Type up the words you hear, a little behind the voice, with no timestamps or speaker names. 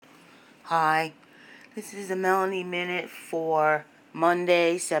Hi, this is a Melanie Minute for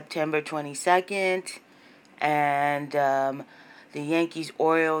Monday, September 22nd, and the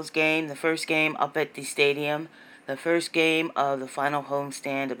Yankees-Orioles game, the first game up at the stadium, the first game of the final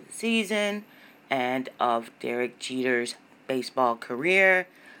homestand of the season and of Derek Jeter's baseball career,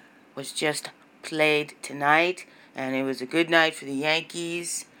 was just played tonight, and it was a good night for the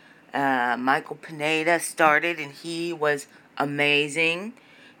Yankees. Michael Pineda started, and he was amazing.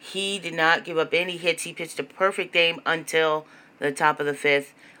 He did not give up any hits. He pitched a perfect game until the top of the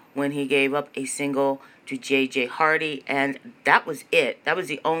fifth when he gave up a single to J.J. Hardy, and that was it. That was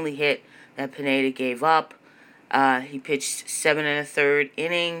the only hit that Pineda gave up. He pitched 7 1/3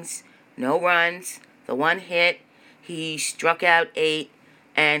 innings, no runs, the one hit. He struck out 8,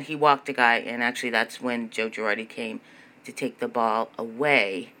 and he walked a guy, and actually that's when Joe Girardi came to take the ball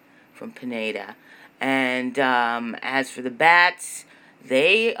away from Pineda. And as for the bats,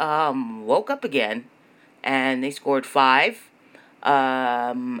 they woke up again, and they scored 5.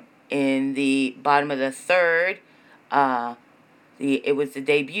 In the bottom of the third, it was the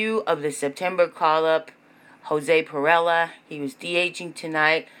debut of the September call-up, Jose Pirela. He was DHing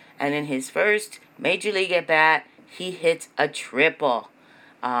tonight, and in his first Major League at-bat, he hits a triple.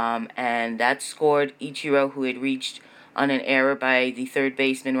 And that scored Ichiro, who had reached on an error by the third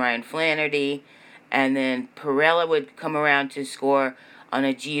baseman, Ryan Flaherty. And then Pirela would come around to score on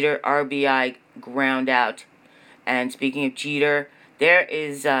a Jeter RBI ground out. And speaking of Jeter,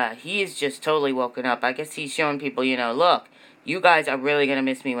 he is just totally woken up. I guess he's showing people, look, you guys are really going to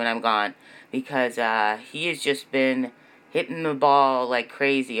miss me when I'm gone. Because he has just been hitting the ball like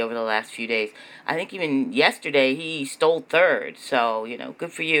crazy over the last few days. I think even yesterday he stole third. So,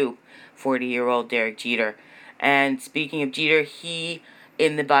 good for you, 40-year-old Derek Jeter. And speaking of Jeter, he,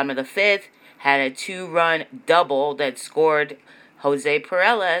 in the bottom of the fifth, had a 2-run double that scored Jose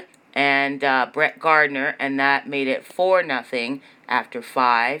Pirela and Brett Gardner, and that made it 4-0 after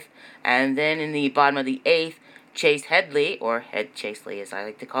 5. And then in the bottom of the 8th, Chase Headley, or Head Chaseley as I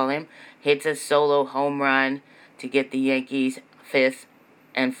like to call him, hits a solo home run to get the Yankees' 5th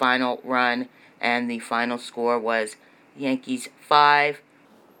and final run, and the final score was Yankees 5,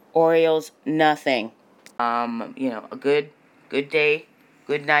 Orioles 0. A good day,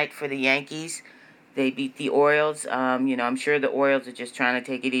 good night for the Yankees. They beat the Orioles. I'm sure the Orioles are just trying to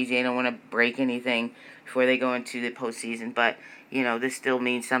take it easy. They don't want to break anything before they go into the postseason. But, this still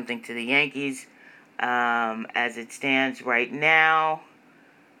means something to the Yankees. As it stands right now,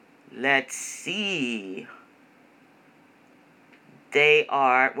 let's see.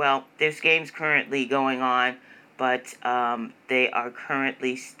 This game's currently going on, but they are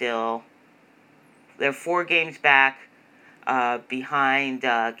currently they're 4 games back behind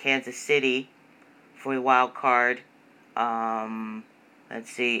Kansas City for the wild card.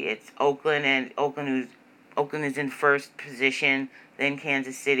 Let's see, it's Oakland, and Oakland is in first position, then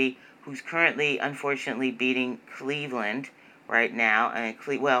Kansas City, who's currently, unfortunately, beating Cleveland right now. And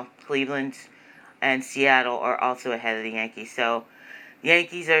Cleveland and Seattle are also ahead of the Yankees. So the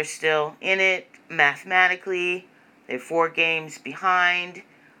Yankees are still in it mathematically. They're 4 games behind,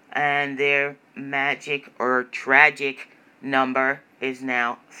 and their magic or tragic number is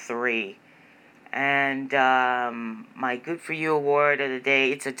now 3. And my Good For You award of the day,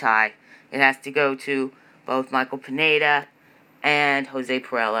 it's a tie. It has to go to both Michael Pineda and Jose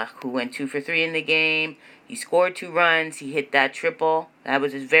Pirela, who went 2 for 3 in the game. He scored 2 runs. He hit that triple. That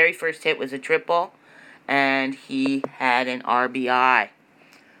was his very first hit, was a triple. And he had an RBI.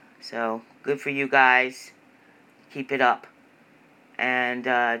 So, good for you guys. Keep it up. And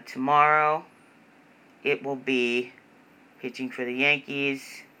tomorrow, it will be pitching for the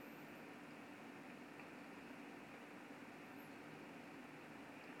Yankees.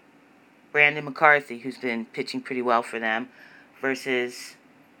 Brandon McCarthy, who's been pitching pretty well for them, versus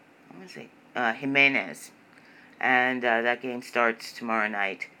Jimenez. And that game starts tomorrow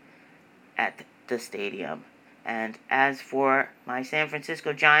night at the stadium. And as for my San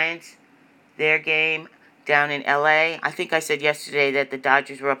Francisco Giants, their game down in L.A., I think I said yesterday that the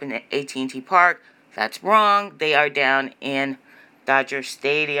Dodgers were up in AT&T Park. That's wrong. They are down in Dodger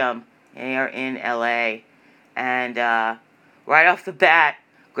Stadium. They are in L.A. And right off the bat,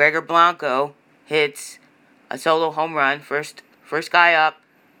 Gregor Blanco hits a solo home run. First guy up,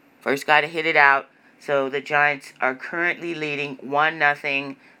 first guy to hit it out. So the Giants are currently leading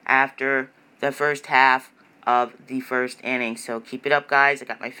 1-0 after the first half of the first inning. So keep it up, guys. I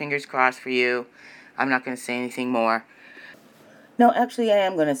got my fingers crossed for you. I'm not going to say anything more. No, actually, I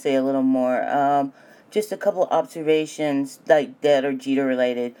am going to say a little more. Just a couple observations that are Jeter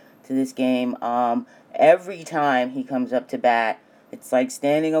related to this game. Every time he comes up to bat, It's like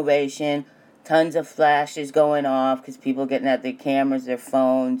standing ovation. Tons of flashes going off because people getting out their cameras, their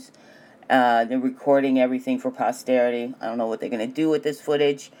phones. They're recording everything for posterity. I don't know what they're going to do with this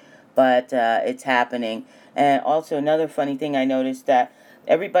footage, but it's happening. And also another funny thing I noticed that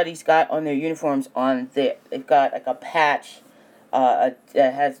everybody's got on their uniforms they've got like a patch that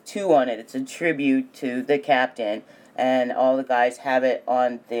has 2 on it. It's a tribute to the captain, and all the guys have it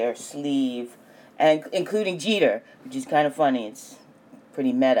on their sleeve, and including Jeter, which is kind of funny. It's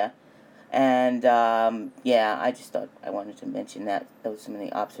pretty meta. And yeah, I just thought I wanted to mention that. Those were some of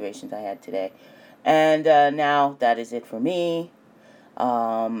the observations I had today. And now that is it for me.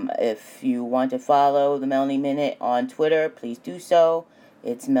 If you want to follow the Melanie Minute on Twitter, please do so.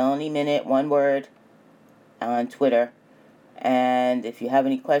 It's Melanie Minute, one word, on Twitter. And if you have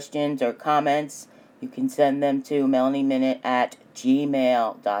any questions or comments, you can send them to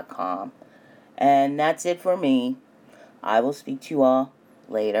melanieminute@gmail.com. And that's it for me. I will speak to you all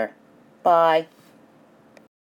later. Bye.